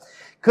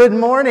Good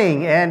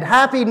morning and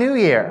Happy New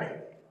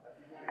Year.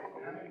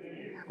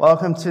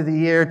 Welcome to the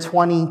year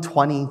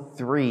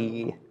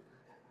 2023.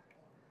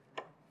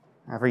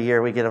 Every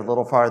year we get a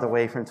little farther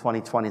away from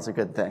 2020 is a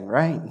good thing,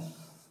 right?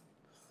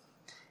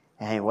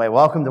 Anyway,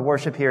 welcome to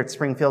worship here at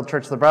Springfield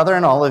Church of the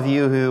Brethren. All of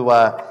you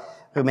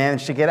who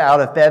managed to get out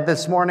of bed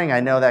this morning,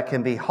 I know that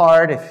can be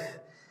hard.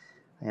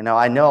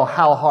 I know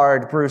how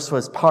hard Bruce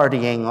was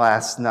partying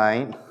last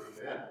night.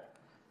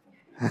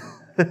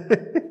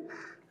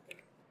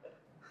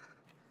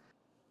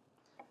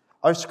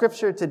 Our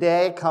scripture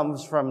today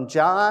comes from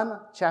John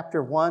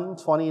chapter 1,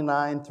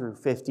 29 through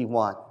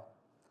 51.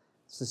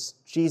 This is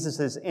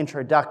Jesus'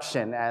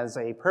 introduction as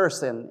a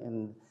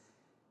person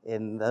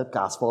in the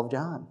Gospel of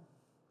John.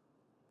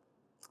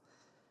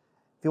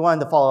 If you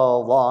wanted to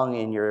follow along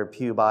in your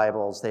pew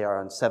Bibles, they are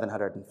on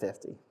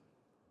 750.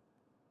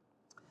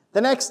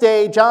 The next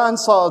day, John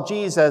saw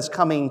Jesus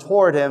coming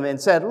toward him and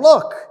said,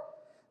 "Look,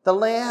 the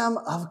Lamb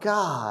of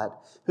God,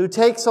 who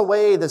takes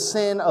away the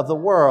sin of the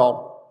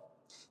world.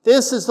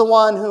 This is the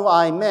one who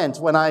I meant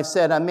when I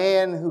said, a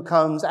man who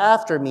comes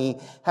after me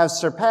has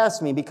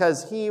surpassed me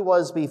because he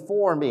was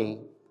before me.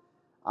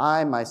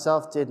 I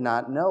myself did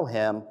not know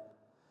him.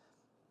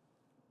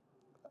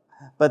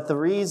 But the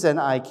reason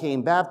I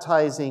came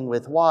baptizing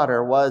with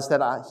water was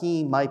that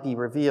he might be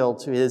revealed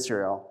to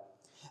Israel."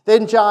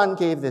 Then John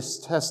gave this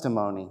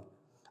testimony.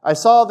 "I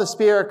saw the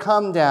Spirit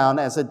come down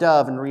as a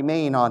dove and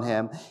remain on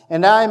him.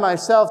 And I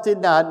myself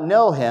did not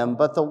know him,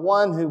 but the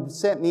one who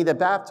sent me to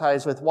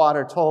baptize with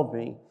water told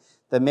me,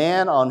 'The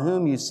man on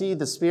whom you see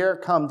the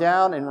Spirit come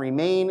down and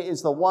remain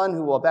is the one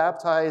who will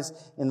baptize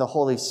in the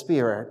Holy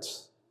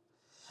Spirit.'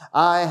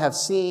 I have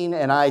seen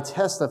and I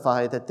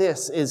testify that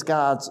this is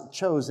God's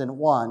chosen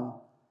one."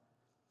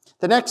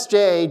 The next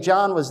day,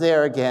 John was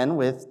there again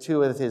with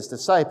two of his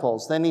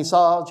disciples. Then he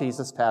saw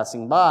Jesus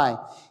passing by.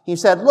 He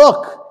said,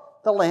 "Look,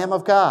 the Lamb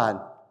of God."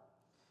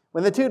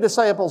 When the two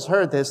disciples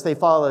heard this, they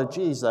followed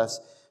Jesus.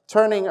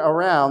 Turning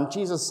around,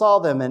 Jesus saw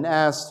them and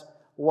asked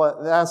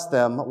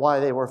them why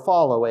they were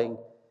following.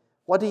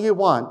 "What do you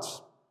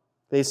want?"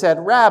 They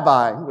said,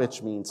 "Rabbi,"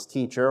 which means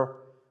teacher,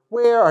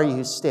 "where are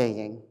you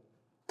staying?"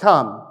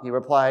 "Come," he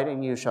replied,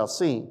 "and you shall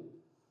see."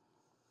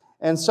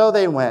 And so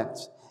they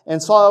went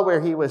and saw where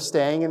he was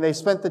staying, and they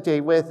spent the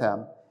day with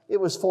him. It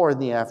was 4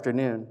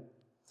 p.m.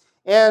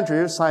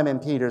 Andrew, Simon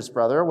Peter's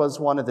brother, was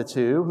one of the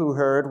two who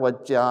heard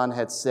what John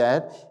had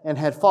said and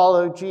had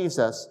followed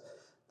Jesus.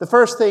 The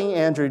first thing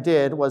Andrew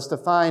did was to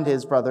find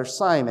his brother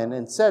Simon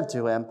and said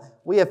to him,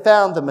 "We have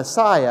found the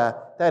Messiah,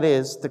 that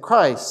is, the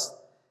Christ."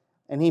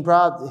 And he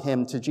brought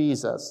him to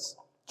Jesus.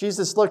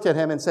 Jesus looked at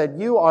him and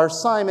said, "You are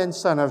Simon,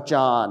 son of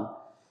John.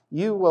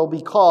 You will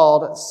be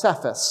called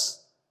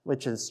Cephas,"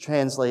 which is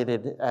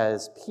translated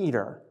as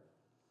Peter.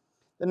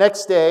 The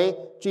next day,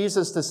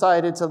 Jesus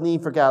decided to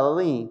leave for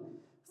Galilee.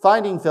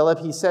 Finding Philip,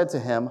 he said to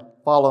him,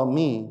 "Follow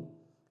me."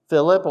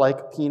 Philip,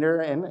 like Peter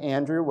and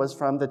Andrew, was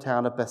from the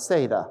town of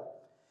Bethsaida.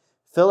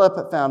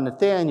 Philip found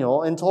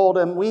Nathanael and told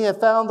him, "We have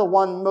found the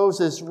one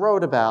Moses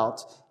wrote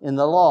about in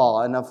the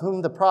law and of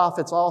whom the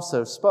prophets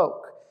also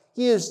spoke.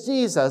 He is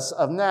Jesus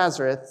of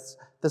Nazareth,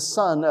 the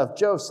son of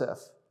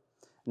Joseph."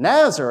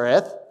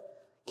 "Nazareth?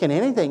 Can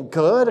anything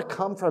good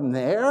come from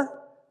there?"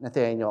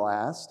 Nathanael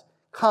asked.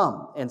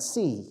 "Come and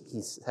see,"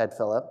 said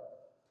Philip.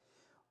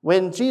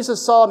 When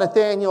Jesus saw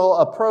Nathanael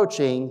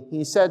approaching,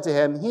 he said to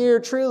him, "Here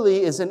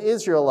truly is an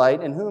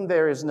Israelite in whom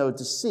there is no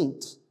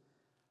deceit."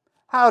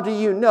 "How do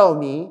you know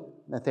me?"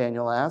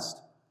 Nathanael asked.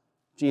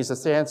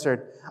 Jesus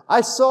answered,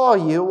 "I saw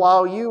you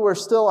while you were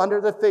still under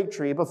the fig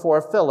tree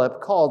before Philip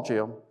called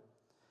you."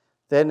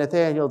 Then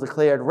Nathanael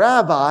declared,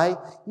 "Rabbi,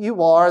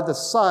 you are the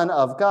Son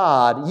of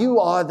God. You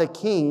are the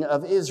King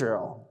of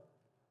Israel."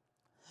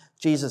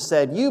 Jesus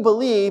said, "You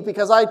believe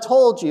because I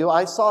told you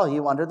I saw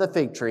you under the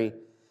fig tree.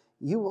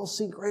 You will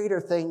see greater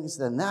things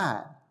than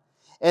that."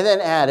 And then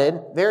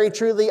added, "Very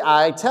truly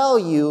I tell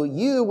you,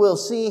 you will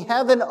see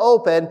heaven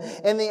open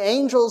and the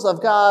angels of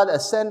God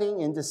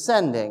ascending and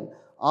descending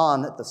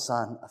on the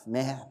Son of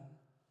Man."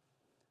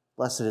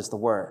 Blessed is the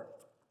word.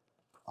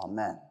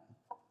 Amen.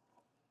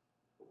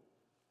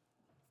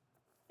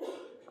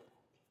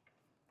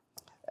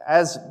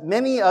 As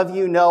many of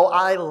you know,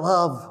 I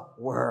love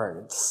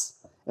words.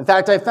 In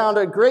fact, I found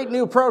a great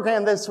new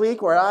program this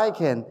week where I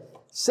can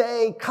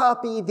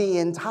copy the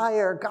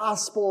entire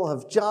Gospel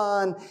of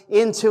John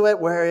into it,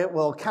 where it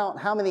will count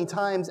how many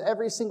times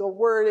every single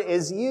word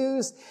is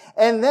used,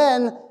 and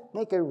then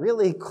make a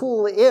really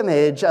cool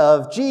image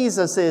of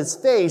Jesus'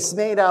 face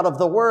made out of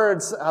the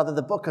words out of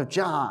the book of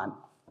John.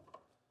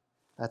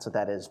 That's what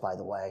that is, by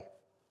the way.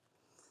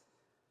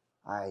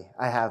 I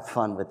have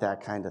fun with that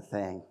kind of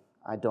thing.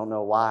 I don't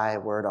know why.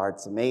 Word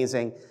art's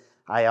amazing.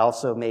 I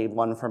also made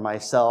one for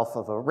myself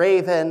of a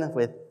raven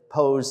with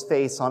Poe's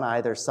face on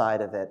either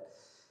side of it.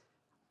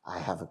 I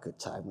have a good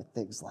time with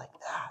things like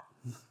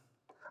that.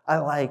 I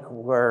like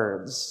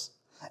words.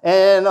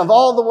 And of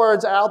all the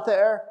words out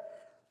there,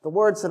 the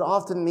words that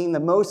often mean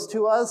the most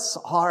to us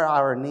are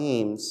our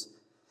names.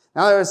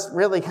 Now, there's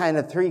really kind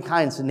of three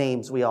kinds of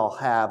names we all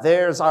have.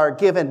 There's our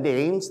given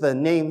names, the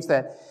names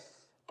that,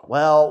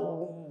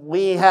 well,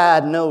 we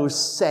had no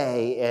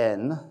say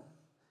in.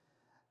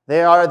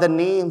 There are the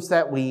names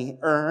that we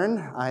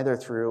earn, either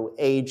through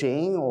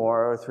aging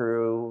or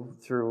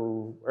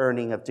through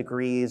earning of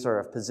degrees or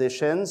of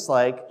positions.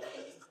 Like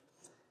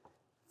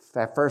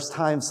that first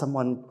time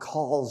someone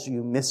calls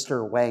you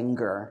Mr.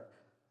 Wenger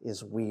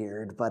is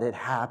weird, but it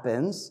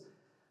happens.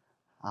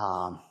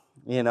 Or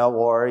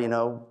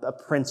a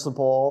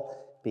principal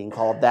being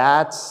called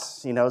that,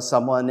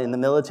 someone in the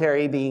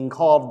military being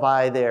called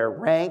by their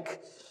rank,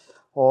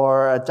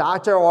 or a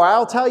doctor, or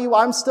I'll tell you,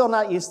 I'm still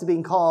not used to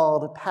being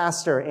called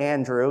Pastor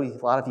Andrew.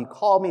 A lot of you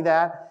call me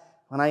that.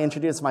 When I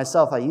introduce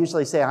myself, I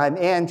usually say I'm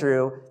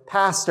Andrew,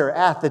 pastor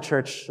at the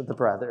Church of the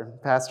Brethren,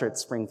 pastor at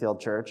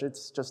Springfield Church.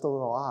 It's just a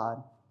little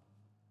odd.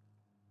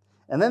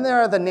 And then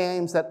there are the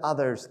names that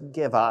others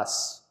give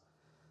us.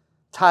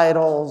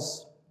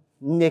 Titles,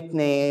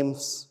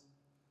 nicknames.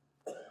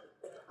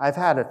 I've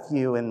had a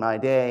few in my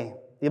day.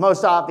 The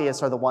most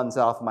obvious are the ones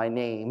off my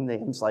name,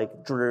 names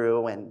like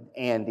Drew and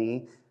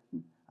Andy.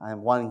 I have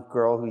one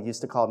girl who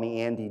used to call me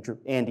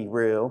Andy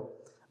Rue,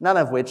 none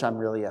of which I'm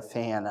really a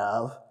fan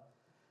of.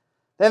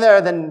 Then there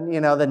are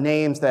the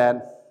names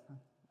that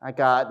I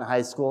got in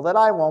high school that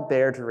I won't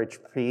bear to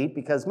repeat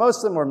because most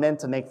of them were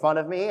meant to make fun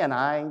of me, and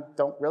I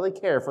don't really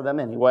care for them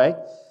anyway.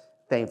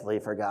 Thankfully,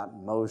 I've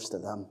forgotten most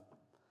of them.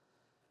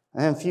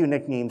 And a few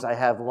nicknames I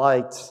have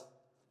liked.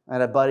 I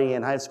had a buddy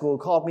in high school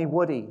who called me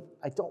Woody.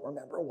 I don't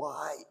remember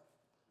why.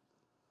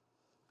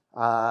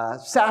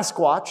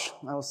 Sasquatch.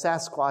 I was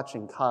Sasquatch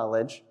in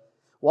college.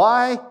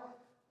 Why?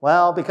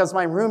 Well, because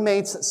my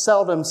roommates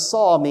seldom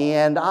saw me,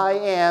 and I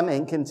am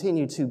and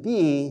continue to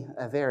be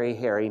a very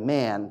hairy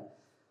man.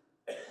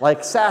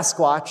 Like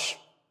Sasquatch,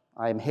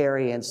 I am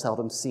hairy and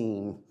seldom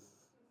seen.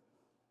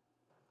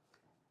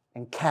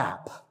 And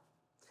Cap.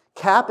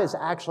 Cap is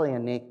actually a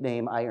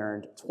nickname I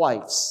earned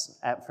twice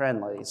at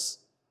Friendly's.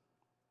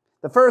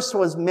 The first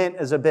was meant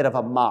as a bit of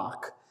a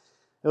mock.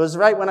 It was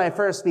right when I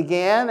first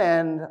began,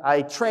 and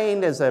I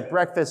trained as a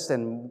breakfast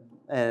and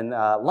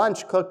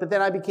lunch cook, but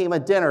then I became a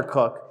dinner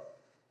cook.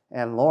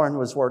 And Lauren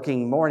was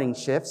working morning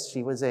shifts.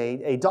 She was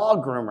a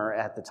dog groomer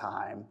at the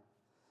time.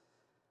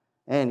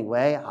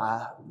 Anyway,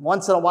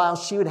 once in a while,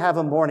 she would have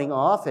a morning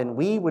off, and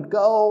we would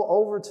go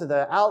over to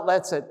the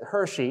outlets at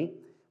Hershey,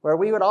 where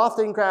we would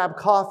often grab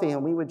coffee,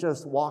 and we would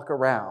just walk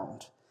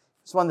around.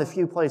 It's one of the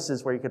few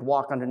places where you could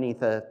walk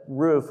underneath a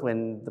roof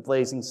when the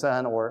blazing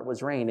sun or it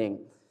was raining.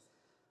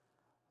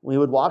 We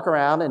would walk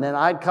around, and then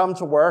I'd come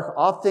to work,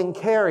 often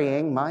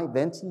carrying my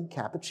venti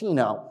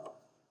cappuccino.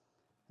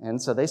 And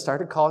so they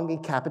started calling me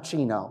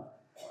Cappuccino.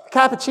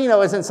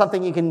 Cappuccino isn't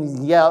something you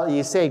can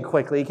you say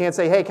quickly. You can't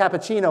say, hey,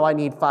 Cappuccino, I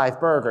need 5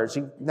 burgers.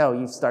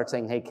 You start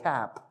saying, hey,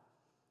 Cap.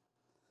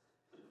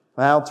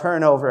 Well,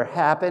 turnover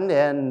happened,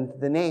 and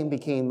the name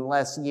became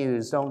less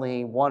used.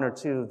 Only 1 or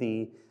 2 of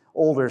the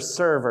older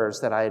servers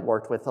that I had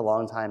worked with a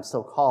long time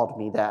still called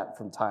me that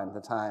from time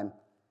to time.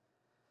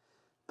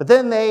 But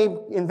then they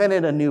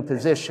invented a new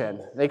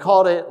position. They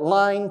called it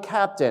line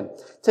captain.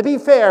 To be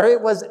fair,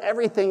 it was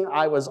everything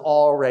I was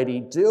already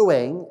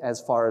doing as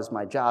far as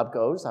my job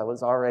goes. I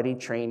was already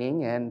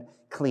training and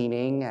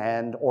cleaning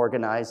and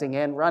organizing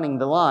and running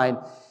the line.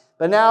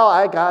 But now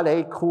I got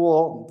a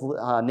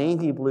cool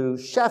navy blue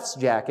chef's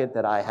jacket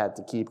that I had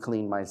to keep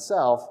clean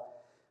myself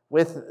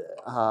with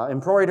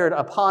embroidered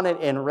upon it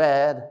in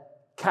red,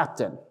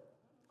 Captain.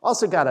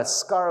 Also got a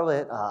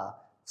scarlet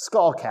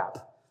skull cap.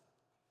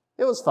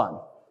 It was fun.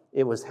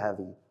 It was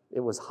heavy.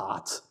 It was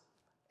hot.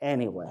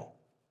 Anyway.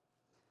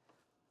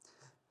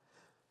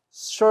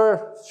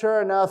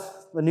 Sure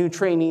enough, the new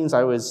trainees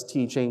I was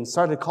teaching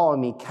started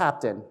calling me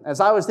Captain, as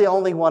I was the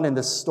only one in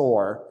the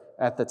store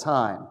at the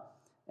time.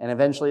 And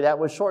eventually that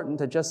was shortened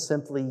to just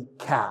simply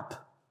Cap.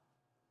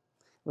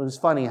 It was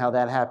funny how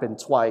that happened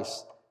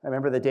twice. I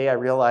remember the day I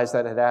realized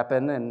that had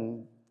happened,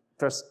 and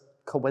just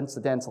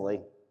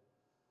coincidentally.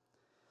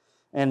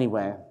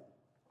 Anyway,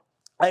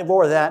 I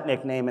wore that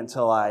nickname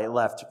until I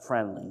left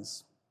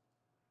Friendly's.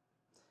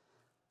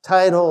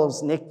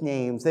 Titles,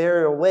 nicknames,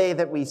 they're a way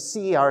that we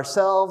see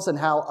ourselves and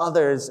how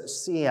others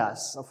see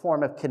us, a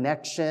form of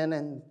connection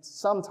and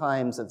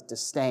sometimes of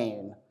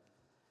disdain.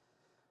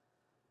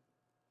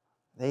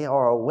 They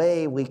are a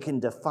way we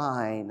can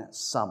define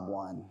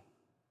someone.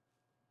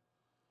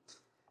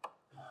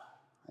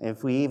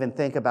 If we even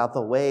think about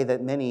the way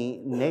that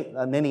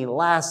many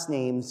last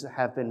names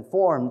have been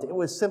formed, it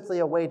was simply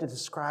a way to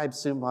describe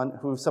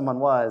who someone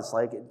was,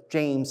 like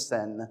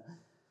Jameson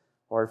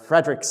or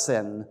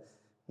Fredrickson.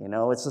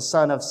 It's the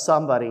son of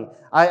somebody.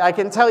 I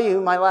can tell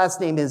you my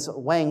last name is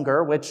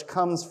Wenger, which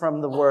comes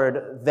from the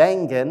word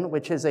Wengen,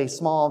 which is a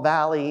small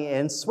valley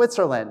in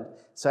Switzerland.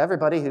 So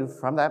everybody who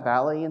from that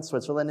valley in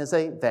Switzerland is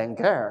a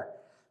Wenger,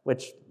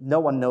 which no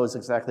one knows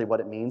exactly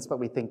what it means, but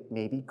we think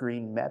maybe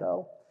green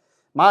meadow.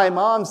 My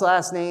mom's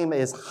last name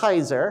is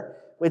Heiser,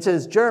 which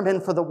is German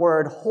for the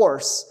word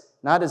horse,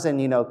 not as in,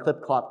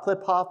 clip-clop,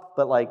 clip-hop,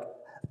 but like,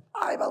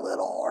 I'm a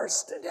little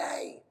horse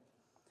today.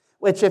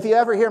 Which, if you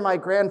ever hear my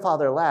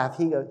grandfather laugh,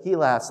 he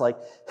laughs like...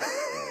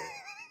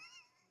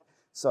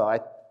 So I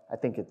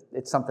think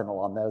it's something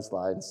along those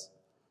lines.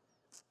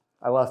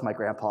 I love my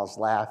grandpa's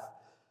laugh.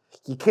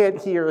 You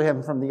can't hear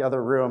him from the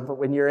other room, but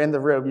when you're in the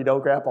room, you know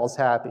grandpa's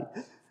happy.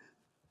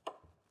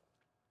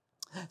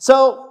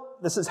 So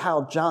this is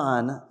how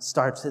John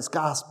starts his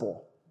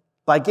gospel,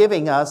 by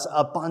giving us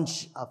a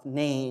bunch of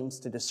names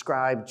to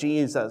describe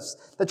Jesus,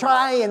 to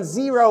try and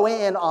zero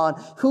in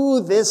on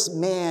who this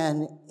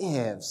man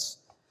is.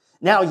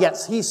 Now,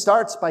 yes, he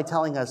starts by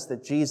telling us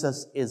that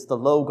Jesus is the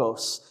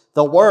Logos,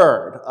 the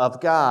Word of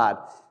God,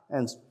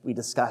 as we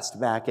discussed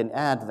back in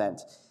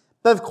Advent.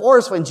 But of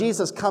course, when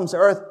Jesus comes to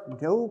earth,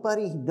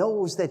 nobody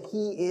knows that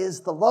he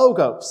is the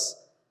Logos.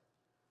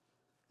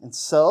 And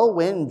so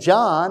when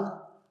John,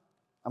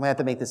 I'm going to have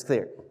to make this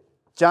clear.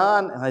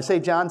 John, when I say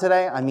John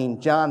today, I mean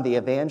John the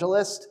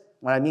Evangelist.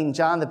 When I mean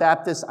John the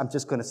Baptist, I'm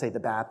just going to say the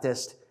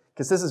Baptist,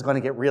 because this is going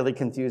to get really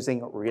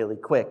confusing really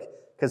quick,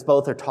 because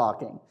both are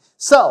talking.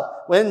 So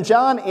when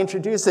John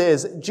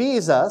introduces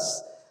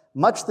Jesus,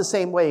 much the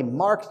same way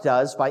Mark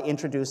does by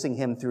introducing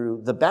him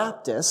through the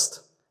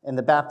Baptist, and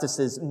the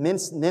Baptist's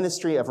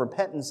ministry of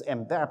repentance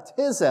and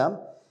baptism,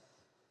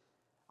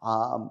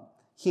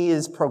 he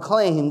is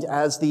proclaimed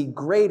as the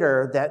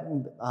greater that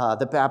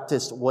the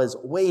Baptist was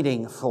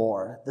waiting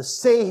for, the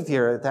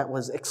Savior that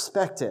was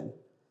expected.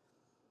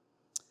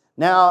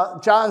 Now,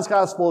 John's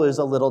gospel is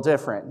a little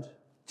different.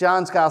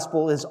 John's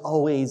gospel is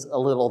always a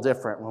little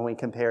different when we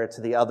compare it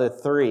to the other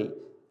three.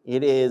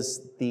 It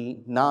is the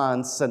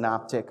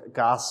non-synoptic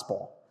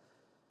gospel,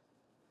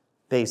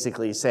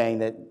 basically saying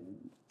that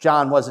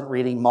John wasn't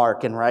reading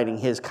Mark and writing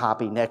his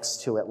copy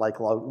next to it like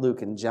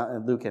Luke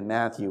and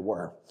Matthew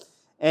were.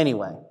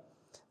 Anyway,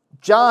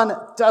 John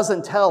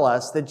doesn't tell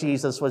us that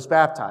Jesus was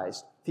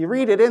baptized. If you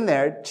read it in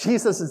there,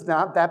 Jesus is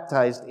not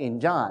baptized in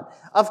John.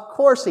 Of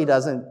course he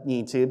doesn't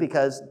need to,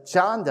 because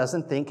John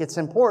doesn't think it's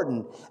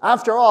important.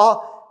 After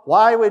all,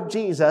 why would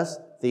Jesus,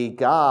 the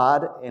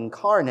God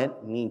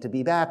incarnate, need to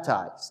be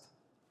baptized?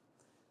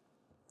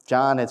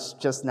 John, it's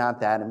just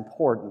not that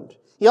important.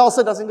 He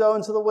also doesn't go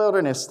into the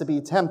wilderness to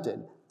be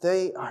tempted.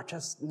 They are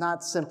just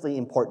not simply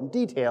important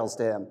details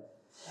to him.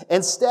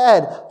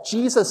 Instead,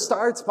 Jesus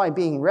starts by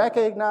being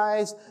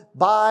recognized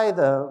by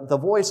the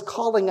voice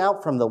calling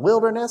out from the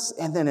wilderness,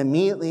 and then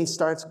immediately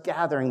starts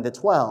gathering the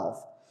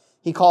 12.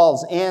 He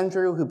calls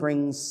Andrew, who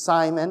brings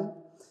Simon,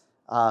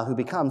 who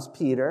becomes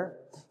Peter.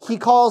 He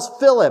calls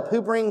Philip,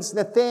 who brings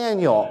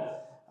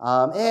Nathanael,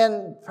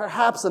 and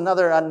perhaps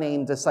another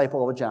unnamed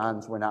disciple of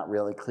John's. We're not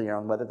really clear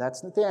on whether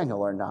that's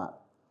Nathanael or not.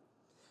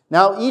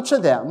 Now, each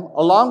of them,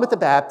 along with the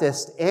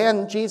Baptist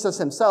and Jesus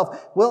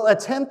himself, will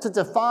attempt to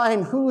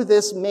define who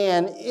this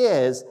man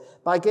is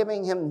by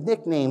giving him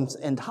nicknames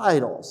and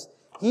titles.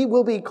 He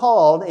will be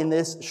called, in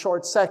this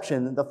short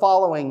section, the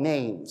following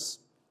names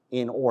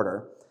in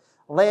order: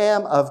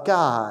 Lamb of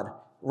God,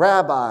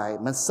 Rabbi,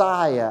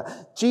 Messiah,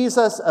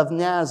 Jesus of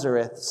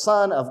Nazareth,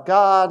 Son of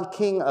God,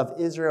 King of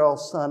Israel,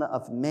 Son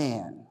of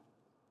Man.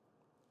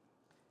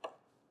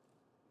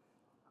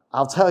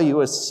 I'll tell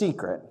you a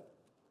secret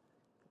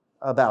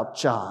about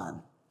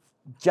John.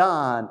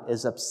 John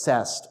is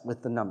obsessed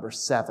with the number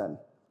 7.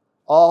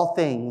 All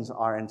things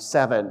are in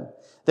 7.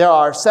 There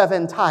are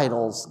 7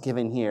 titles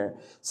given here.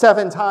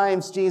 7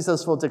 times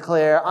Jesus will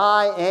declare,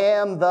 I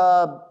am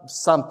the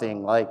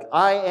something, like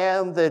I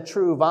am the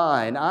true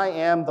vine. I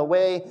am the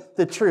way,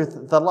 the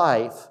truth, the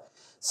life.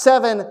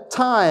 7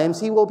 times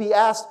he will be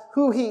asked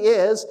who he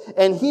is,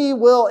 and he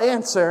will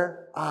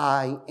answer,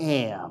 I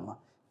am,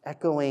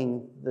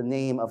 echoing the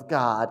name of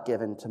God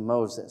given to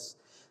Moses.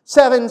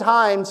 7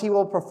 times he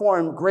will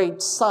perform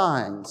great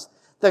signs.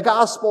 The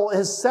gospel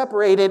is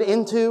separated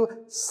into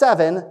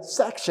 7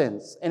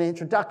 sections: an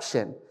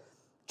introduction,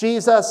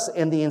 Jesus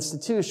in the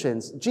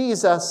institutions,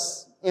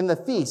 Jesus in the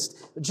feast,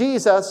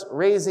 Jesus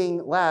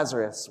raising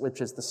Lazarus,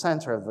 which is the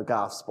center of the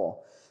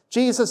gospel,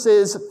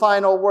 Jesus'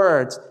 final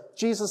words,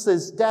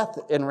 Jesus' death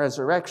and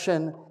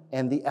resurrection,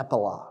 and the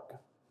epilogue.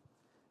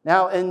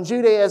 Now, in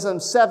Judaism,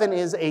 7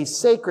 is a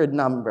sacred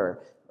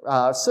number,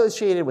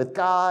 associated with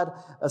God,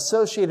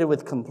 associated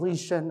with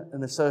completion,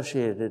 and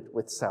associated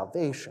with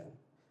salvation.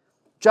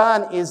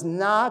 John is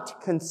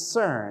not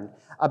concerned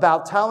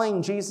about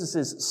telling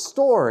Jesus'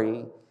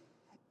 story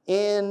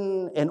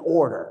in an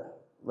order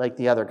like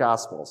the other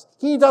Gospels.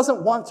 He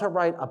doesn't want to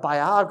write a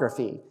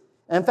biography.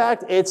 In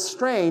fact, it's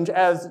strange,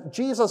 as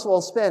Jesus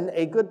will spend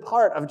a good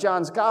part of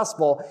John's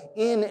Gospel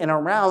in and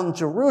around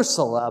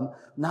Jerusalem,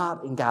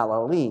 not in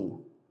Galilee.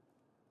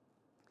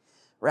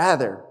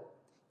 Rather,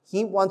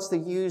 he wants to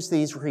use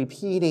these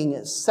repeating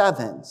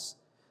 7s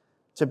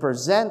to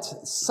present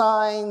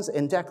signs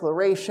and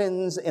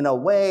declarations in a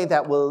way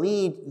that will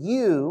lead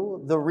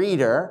you, the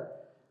reader,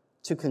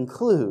 to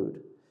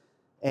conclude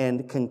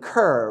and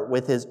concur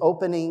with his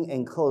opening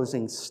and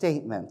closing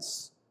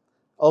statements.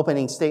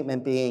 Opening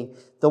statement being,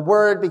 the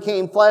Word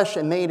became flesh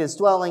and made his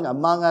dwelling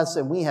among us,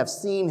 and we have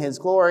seen his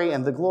glory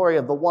and the glory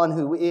of the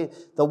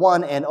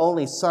one and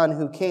only Son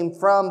who came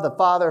from the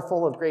Father,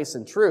 full of grace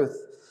and truth.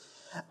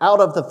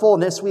 Out of the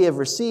fullness we have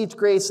received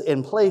grace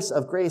in place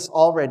of grace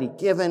already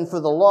given. For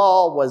the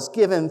law was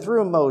given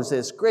through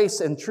Moses. Grace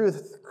and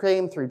truth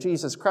came through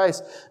Jesus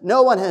Christ.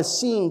 No one has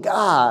seen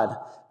God,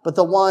 but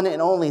the one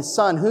and only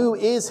Son, who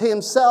is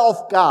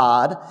himself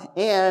God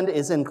and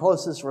is in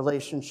closest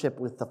relationship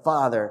with the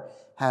Father,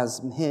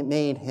 has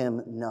made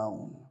him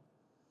known.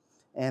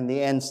 And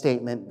the end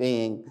statement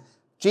being,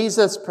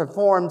 Jesus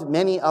performed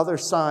many other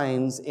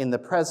signs in the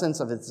presence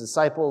of his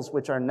disciples,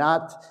 which are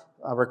not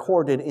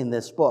recorded in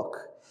this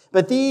book.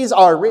 But these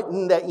are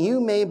written that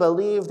you may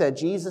believe that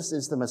Jesus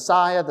is the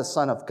Messiah, the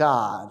Son of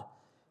God,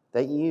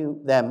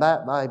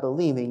 that by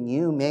believing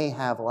you may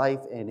have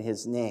life in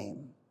his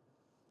name.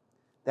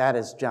 That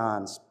is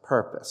John's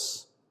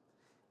purpose.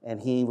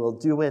 And he will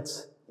do it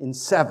in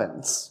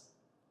sevens.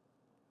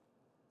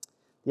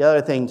 The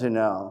other thing to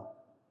know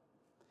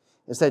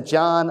is that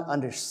John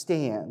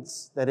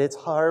understands that it's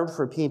hard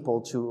for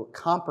people to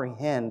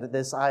comprehend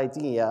this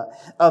idea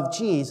of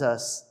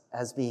Jesus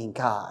as being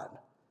God.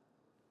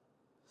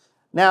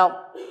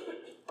 Now,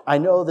 I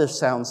know this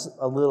sounds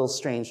a little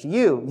strange to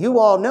you. You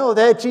all know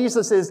that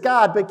Jesus is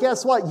God, but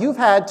guess what? You've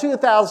had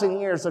 2,000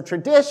 years of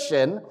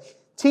tradition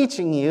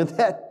teaching you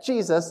that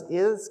Jesus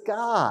is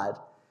God.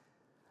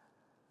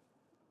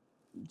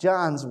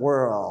 John's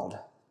world,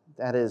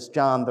 that is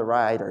John the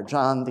writer,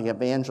 John the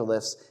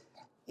evangelist,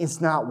 is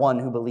not one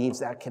who believes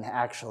that can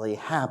actually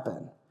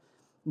happen.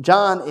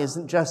 John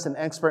isn't just an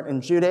expert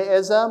in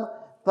Judaism,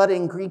 but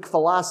in Greek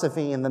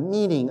philosophy and the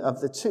meaning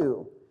of the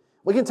two.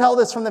 We can tell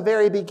this from the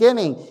very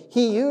beginning.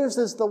 He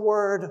uses the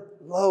word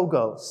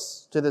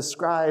logos to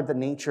describe the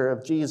nature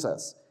of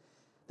Jesus.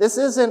 This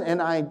isn't an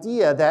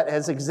idea that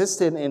has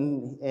existed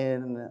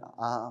in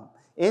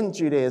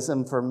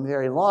Judaism for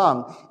very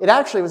long. It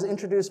actually was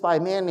introduced by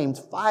a man named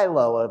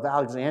Philo of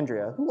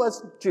Alexandria, who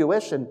was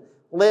Jewish and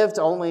lived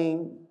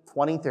only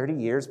 20, 30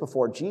 years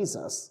before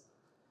Jesus.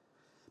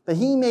 But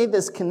he made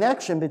this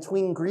connection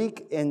between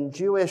Greek and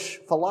Jewish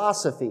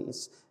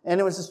philosophies, and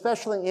it was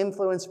especially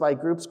influenced by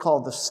groups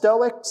called the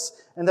Stoics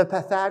and the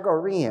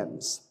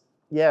Pythagoreans.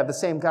 Yeah, the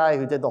same guy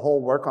who did the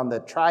whole work on the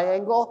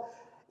triangle.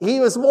 He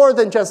was more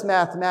than just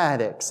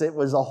mathematics. It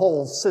was a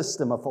whole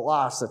system of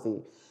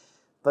philosophy.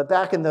 But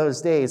back in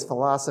those days,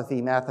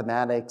 philosophy,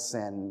 mathematics,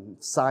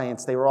 and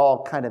science, they were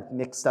all kind of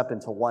mixed up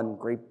into one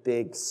great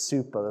big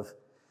soup of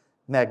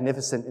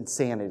magnificent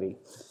insanity.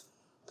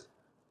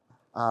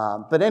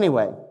 But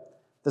anyway,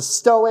 the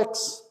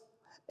Stoics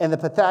and the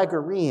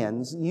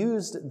Pythagoreans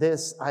used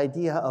this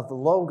idea of the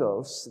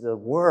logos, the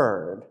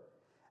word,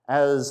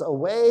 as a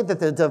way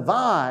that the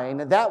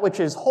divine, that which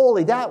is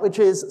holy, that which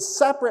is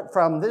separate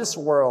from this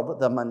world,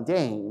 the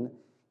mundane,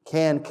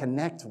 can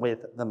connect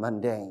with the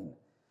mundane.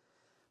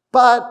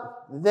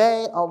 But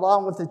they,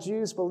 along with the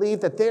Jews,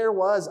 believed that there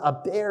was a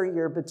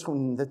barrier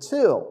between the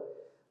two.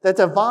 The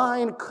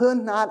divine could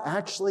not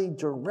actually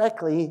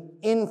directly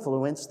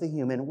influence the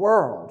human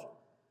world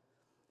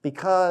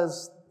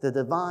because the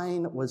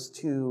divine was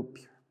too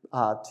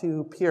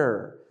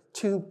pure,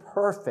 too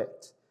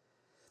perfect.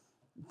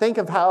 Think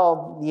of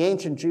how the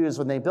ancient Jews,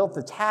 when they built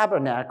the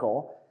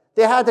tabernacle,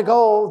 they had to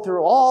go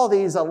through all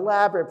these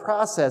elaborate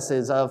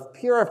processes of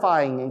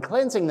purifying and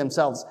cleansing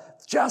themselves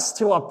just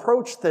to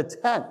approach the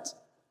tent.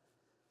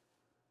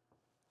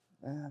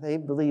 They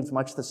believed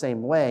much the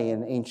same way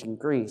in ancient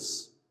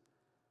Greece.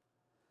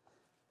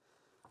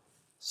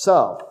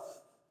 So,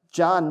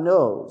 John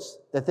knows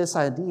that this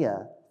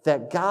idea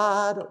that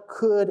God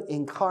could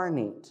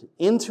incarnate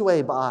into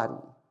a body,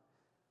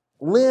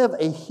 live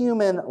a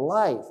human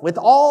life with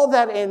all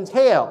that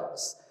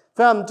entails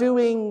from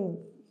from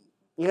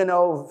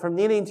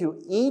needing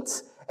to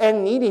eat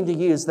and needing to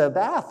use the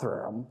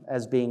bathroom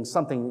as being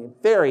something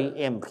very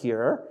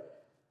impure,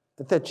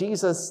 but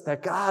that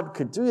God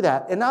could do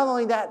that. And not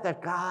only that,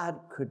 that God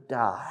could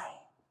die.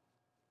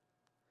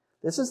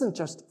 This isn't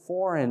just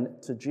foreign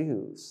to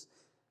Jews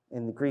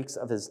and the Greeks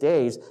of his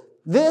days.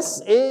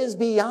 This is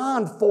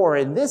beyond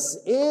foreign. This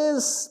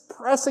is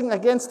pressing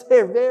against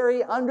their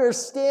very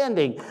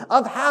understanding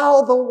of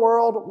how the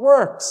world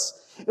works.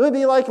 It would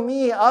be like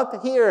me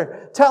up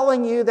here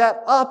telling you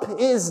that up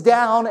is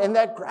down and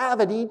that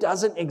gravity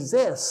doesn't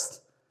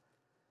exist.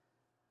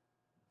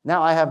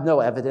 Now, I have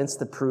no evidence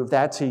to prove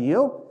that to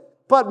you,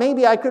 but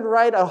maybe I could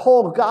write a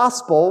whole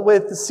gospel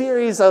with a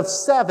series of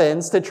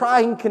sevens to try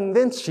and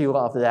convince you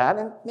of that,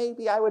 and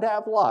maybe I would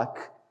have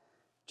luck.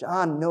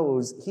 John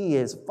knows he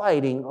is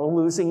fighting a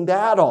losing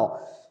battle,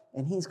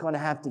 and he's going to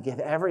have to give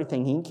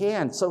everything he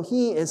can. So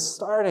he is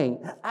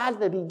starting at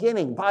the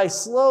beginning by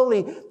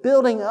slowly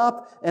building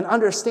up an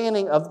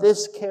understanding of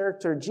this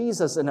character,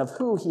 Jesus, and of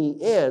who he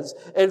is.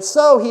 And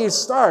so he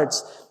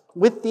starts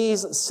with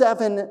these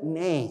 7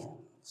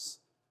 names.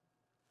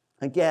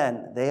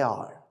 Again, they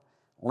are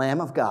Lamb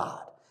of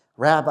God,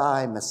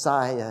 Rabbi,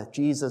 Messiah,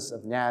 Jesus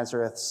of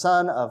Nazareth,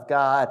 Son of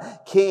God,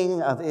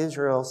 King of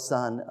Israel,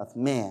 Son of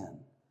Man.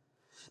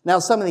 Now,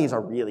 some of these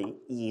are really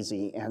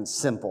easy and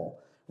simple.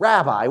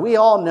 Rabbi, we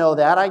all know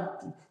that.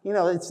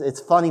 It's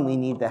funny we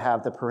need to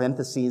have the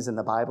parentheses in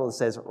the Bible that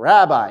says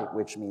rabbi,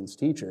 which means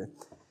teacher.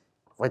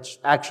 which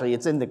actually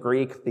it's in the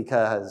Greek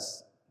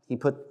because he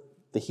put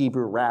the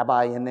Hebrew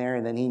rabbi in there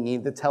and then he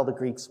needed to tell the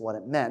Greeks what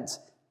it meant.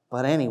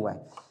 But anyway,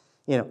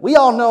 we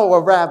all know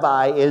a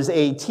rabbi is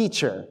a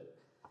teacher,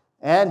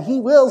 and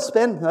he will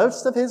spend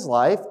most of his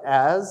life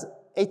as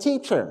a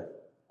teacher,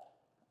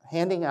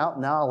 handing out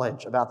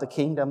knowledge about the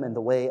kingdom and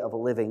the way of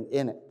living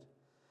in it.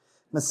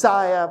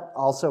 Messiah,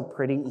 also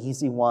pretty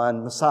easy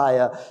one.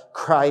 Messiah,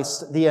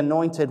 Christ, the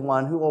anointed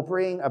one, who will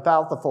bring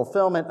about the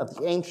fulfillment of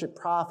the ancient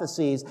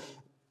prophecies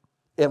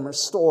and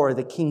restore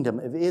the kingdom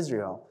of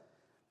Israel.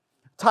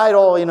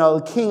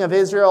 Title, King of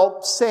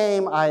Israel,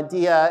 same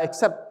idea,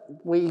 except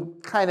we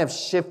kind of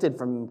shifted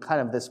from kind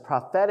of this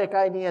prophetic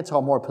idea to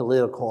a more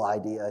political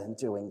idea in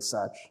doing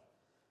such.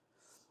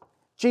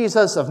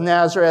 Jesus of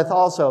Nazareth,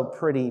 also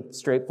pretty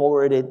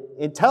straightforward.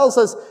 It tells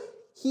us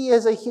he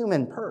is a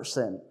human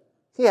person.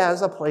 He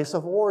has a place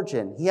of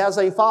origin. He has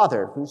a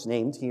father whose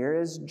name here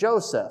is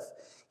Joseph.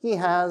 He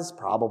has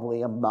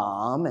probably a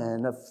mom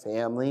and a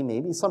family,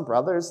 maybe some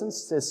brothers and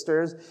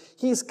sisters.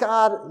 He's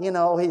got,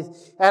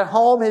 at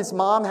home his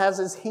mom has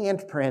his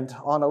handprint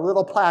on a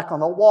little plaque on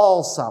the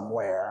wall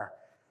somewhere.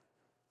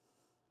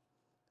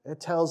 It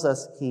tells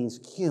us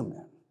he's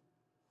human.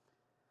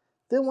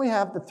 Then we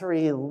have the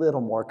three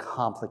little more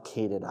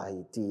complicated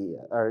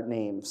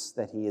names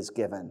that he is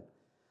given.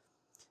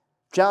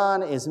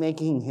 John is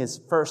making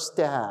his first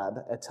stab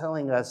at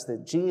telling us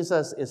that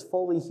Jesus is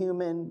fully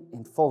human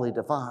and fully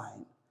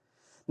divine.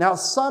 Now,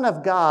 Son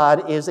of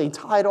God is a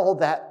title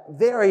that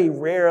very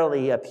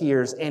rarely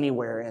appears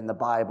anywhere in the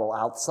Bible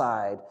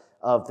outside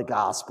of the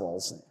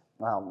Gospels.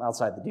 Well,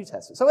 outside the New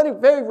Testament. So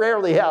very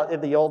rarely out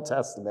in the Old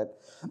Testament.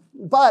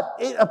 But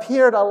it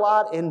appeared a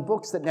lot in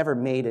books that never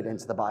made it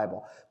into the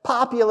Bible.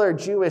 Popular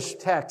Jewish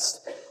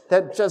texts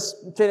that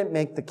just didn't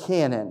make the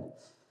canon.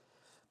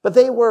 But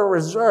they were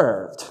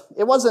reserved.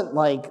 It wasn't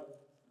like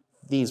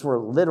these were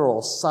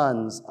literal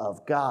sons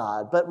of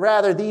God, but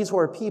rather these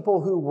were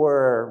people who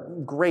were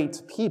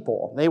great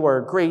people. They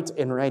were great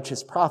and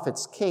righteous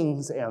prophets,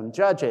 kings, and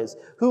judges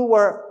who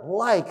were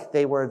like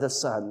they were the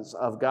sons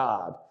of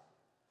God.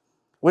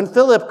 When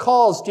Philip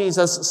calls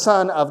Jesus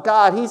Son of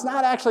God, he's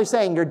not actually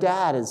saying your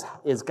dad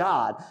is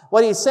God.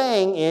 What he's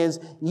saying is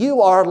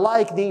you are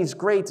like these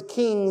great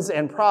kings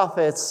and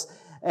prophets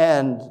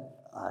and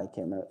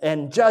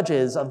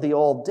judges of the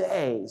old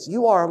days.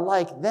 You are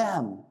like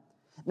them.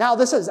 Now,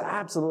 this is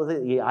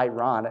absolutely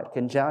ironic,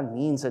 and John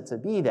means it to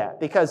be that,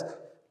 because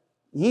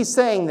he's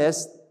saying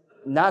this,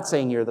 not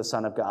saying you're the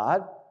Son of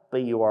God,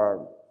 but you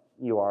are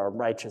a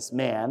righteous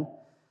man,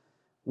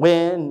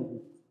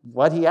 when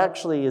what he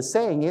actually is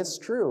saying is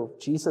true.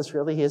 Jesus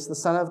really is the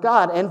Son of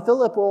God, and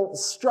Philip will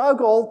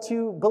struggle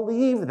to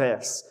believe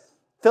this.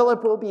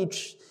 Philip will be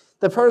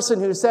the person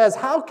who says,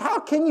 how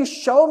can you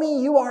show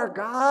me you are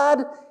God?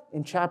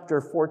 In chapter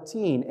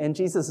 14, and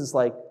Jesus is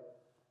like,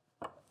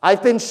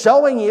 I've been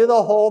showing you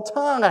the whole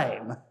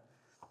time.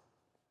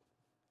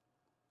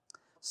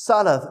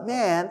 Son of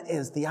Man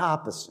is the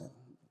opposite.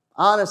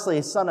 Honestly,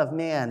 Son of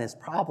Man is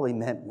probably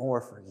meant more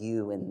for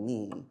you and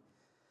me.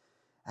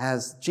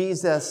 As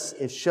Jesus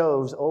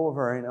shows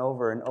over and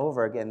over and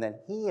over again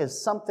that he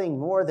is something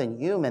more than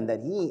human,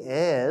 that he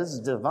is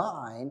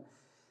divine,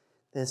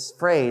 this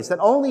phrase that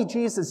only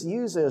Jesus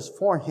uses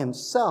for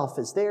himself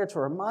is there to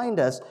remind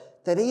us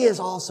that he is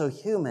also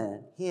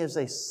human. He is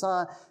a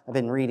son. I've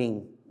been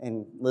reading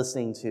and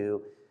listening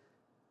to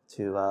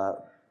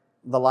The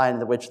Lion,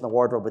 the Witch, and the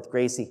Wardrobe with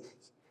Gracie.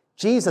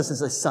 Jesus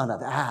is a son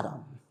of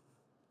Adam.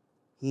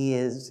 He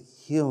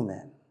is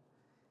human.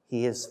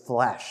 He is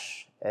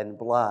flesh and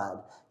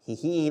blood.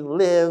 He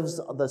lives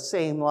the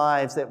same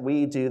lives that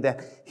we do,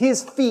 that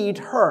his feet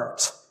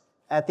hurt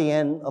at the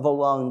end of a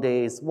long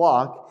day's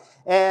walk,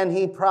 and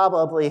he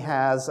probably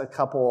has a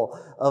couple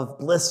of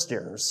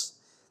blisters,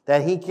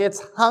 that he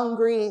gets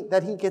hungry,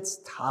 that he gets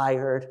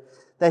tired,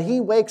 that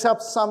he wakes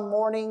up some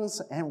mornings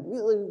and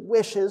really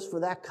wishes for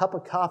that cup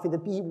of coffee to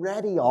be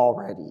ready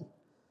already.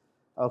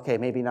 Okay,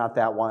 maybe not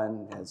that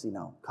one, as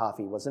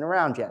coffee wasn't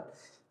around yet.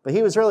 But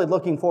he was really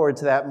looking forward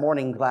to that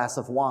morning glass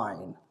of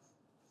wine,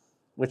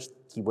 which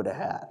he would have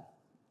had.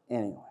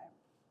 Anyway,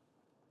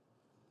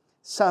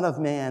 Son of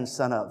Man,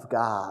 Son of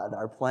God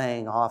are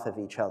playing off of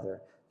each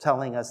other,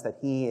 telling us that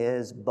he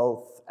is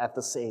both at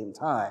the same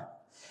time.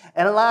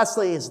 And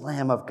lastly is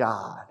Lamb of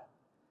God.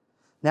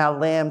 Now,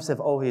 lambs have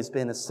always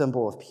been a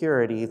symbol of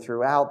purity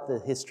throughout the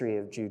history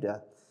of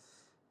Judah.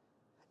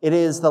 It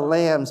is the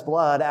lamb's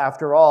blood,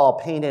 after all,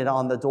 painted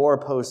on the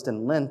doorpost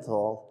and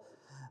lintel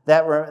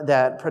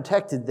that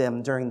protected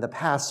them during the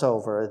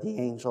Passover, the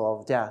angel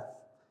of death.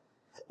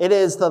 It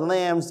is the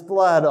lamb's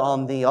blood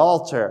on the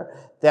altar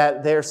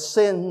that their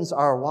sins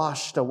are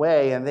washed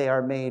away and they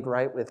are made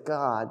right with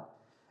God.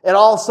 It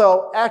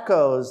also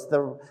echoes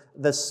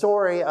the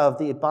story of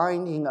the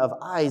binding of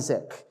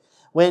Isaac,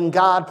 when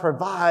God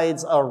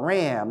provides a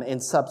ram in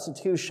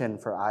substitution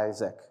for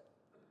Isaac.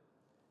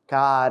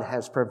 God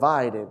has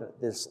provided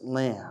this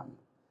lamb.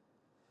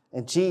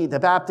 And the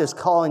Baptist,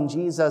 calling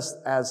Jesus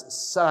as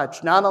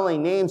such, not only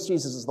names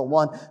Jesus as the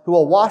one who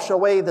will wash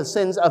away the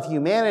sins of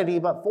humanity,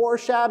 but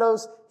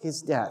foreshadows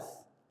his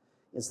death.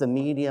 is the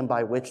medium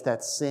by which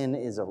that sin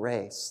is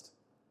erased.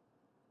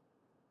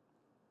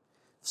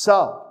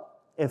 So,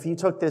 if you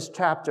took this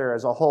chapter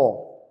as a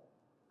whole,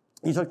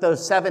 you took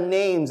those 7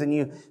 names and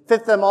you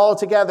fit them all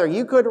together,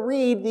 you could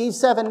read these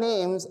 7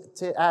 names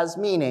as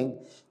meaning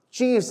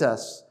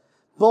Jesus,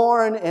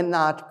 born and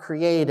not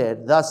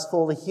created, thus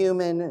fully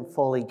human and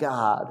fully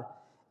God,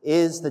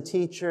 is the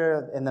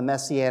teacher and the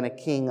Messianic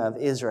King of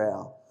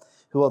Israel,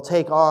 who will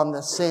take on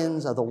the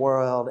sins of the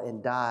world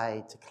and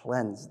die to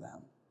cleanse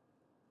them.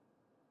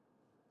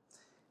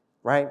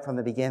 Right from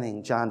the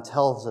beginning, John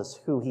tells us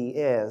who he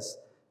is,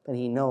 but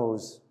he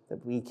knows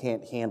that we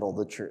can't handle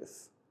the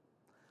truth.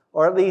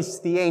 Or at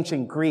least the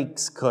ancient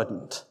Greeks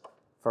couldn't,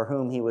 for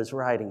whom he was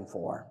writing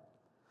for.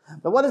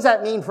 But what does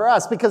that mean for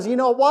us? Because you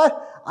know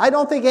what? I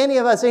don't think any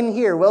of us in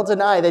here will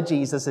deny that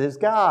Jesus is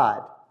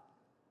God.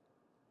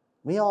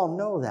 We all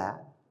know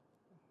that.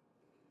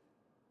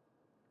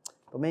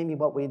 But maybe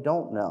what we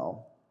don't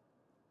know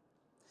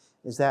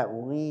is that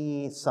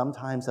we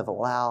sometimes have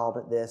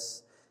allowed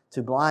this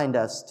to blind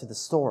us to the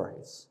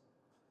stories.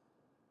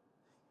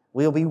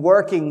 We'll be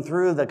working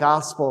through the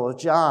Gospel of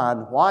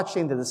John,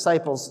 watching the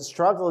disciples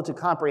struggle to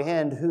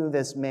comprehend who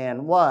this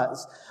man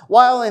was.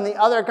 While in the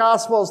other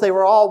Gospels, they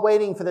were all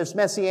waiting for this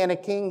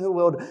Messianic King who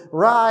would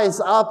rise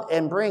up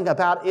and bring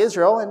about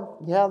Israel.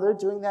 And yeah, they're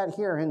doing that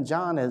here in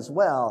John as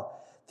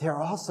well. They're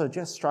also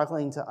just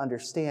struggling to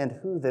understand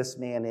who this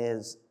man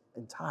is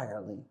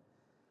entirely.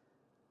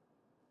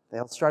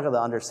 They'll struggle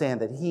to understand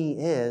that he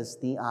is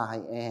the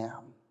I Am.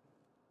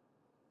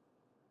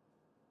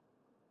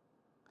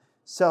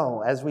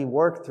 So, as we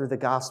work through the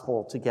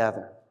gospel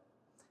together,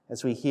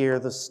 as we hear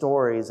the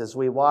stories, as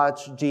we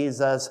watch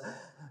Jesus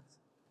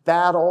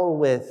battle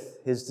with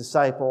his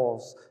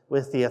disciples,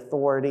 with the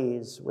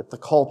authorities, with the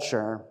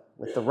culture,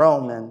 with the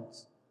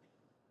Romans,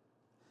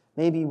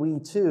 maybe we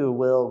too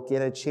will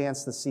get a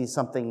chance to see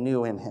something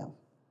new in him.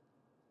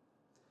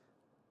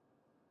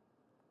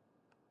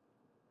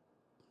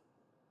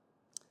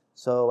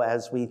 So,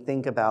 as we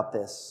think about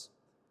this,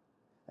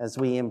 as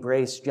we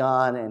embrace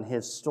John and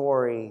his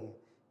story,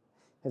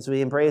 as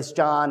we embrace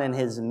John and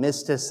his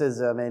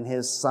mysticism and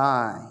his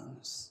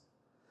signs,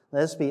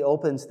 let us be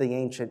open to the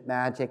ancient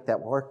magic that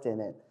worked in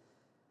it,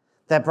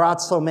 that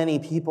brought so many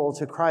people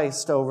to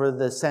Christ over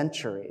the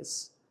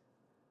centuries.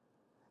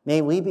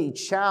 May we be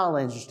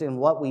challenged in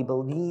what we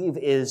believe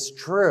is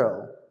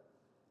true,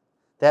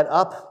 that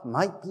up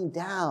might be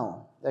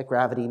down, that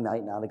gravity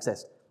might not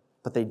exist,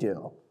 but they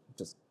do,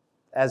 just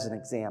as an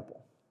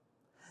example.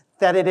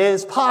 That it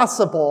is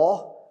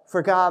possible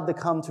for God to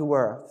come to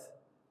earth,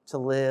 to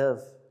live,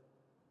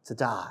 to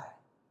die.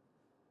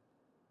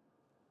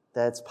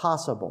 That it's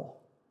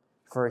possible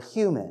for a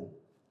human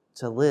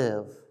to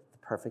live the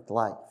perfect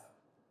life.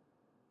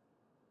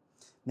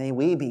 May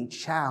we be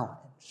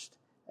challenged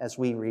as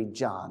we read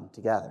John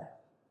together.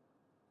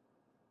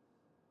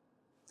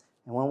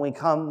 And when we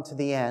come to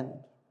the end,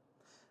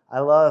 I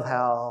love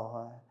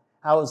how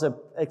it was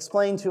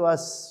explained to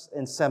us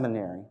in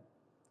seminary.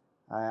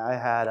 I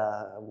had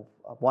a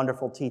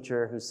wonderful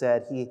teacher who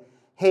said he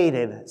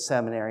hated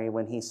seminary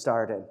when he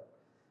started.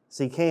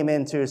 So he came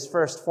into his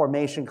first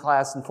formation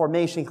class, and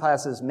formation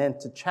class is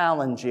meant to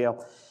challenge you.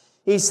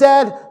 He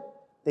said,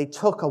 "They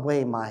took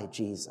away my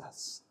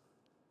Jesus.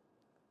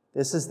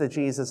 This is the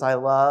Jesus I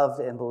loved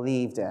and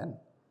believed in.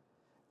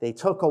 They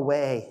took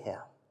away him.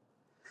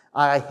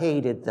 I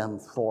hated them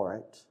for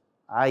it.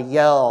 I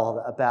yelled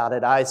about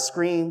it. I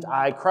screamed.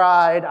 I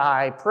cried.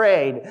 I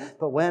prayed.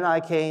 But when I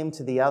came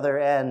to the other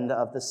end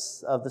of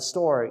the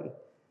story,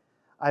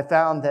 I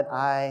found that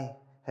I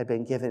had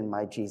been given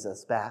my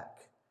Jesus back.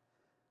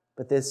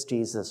 But this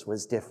Jesus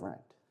was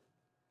different.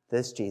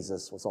 This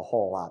Jesus was a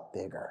whole lot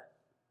bigger."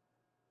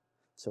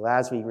 So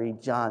as we read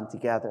John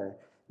together,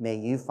 may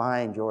you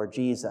find your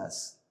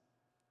Jesus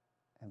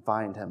and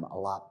find him a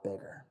lot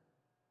bigger.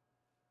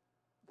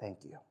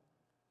 Thank you.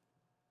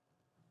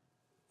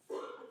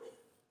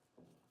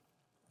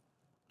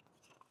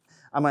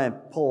 I'm going to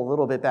pull a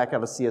little bit back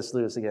out of C.S.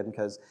 Lewis again,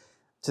 because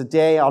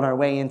today on our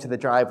way into the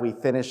drive, we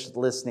finished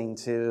listening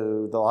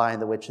to The Lion,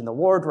 the Witch, and the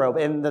Wardrobe.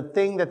 And the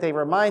thing that they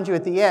remind you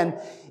at the end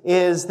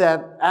is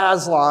that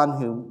Aslan,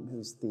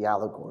 who's the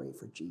allegory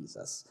for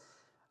Jesus,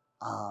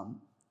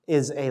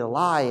 is a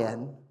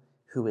lion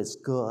who is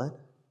good,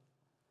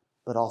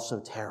 but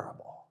also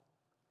terrible,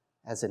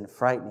 as in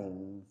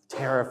frightening,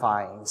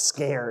 terrifying,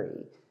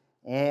 scary,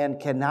 and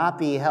cannot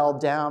be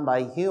held down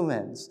by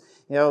humans.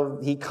 You know,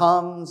 he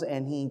comes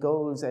and he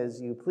goes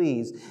as you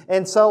please.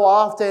 And so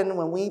often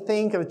when we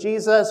think of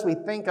Jesus, we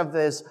think of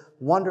this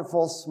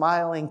wonderful,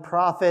 smiling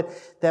prophet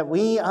that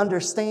we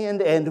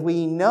understand and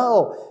we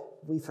know.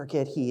 We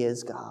forget he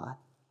is God.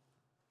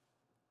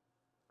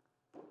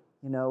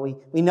 You know,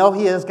 we know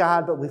he is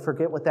God, but we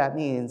forget what that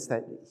means,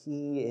 that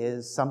he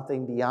is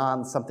something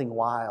beyond, something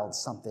wild,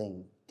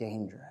 something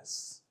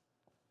dangerous.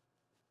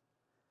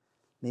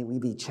 May we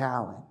be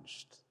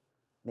challenged.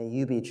 May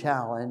you be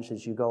challenged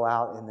as you go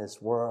out in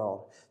this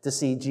world to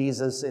see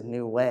Jesus in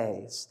new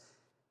ways.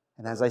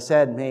 And as I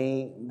said,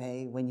 may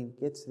when you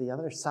get to the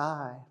other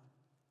side,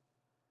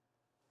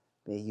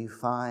 may you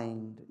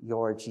find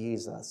your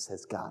Jesus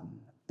has gotten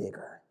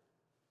bigger.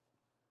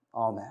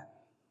 Amen.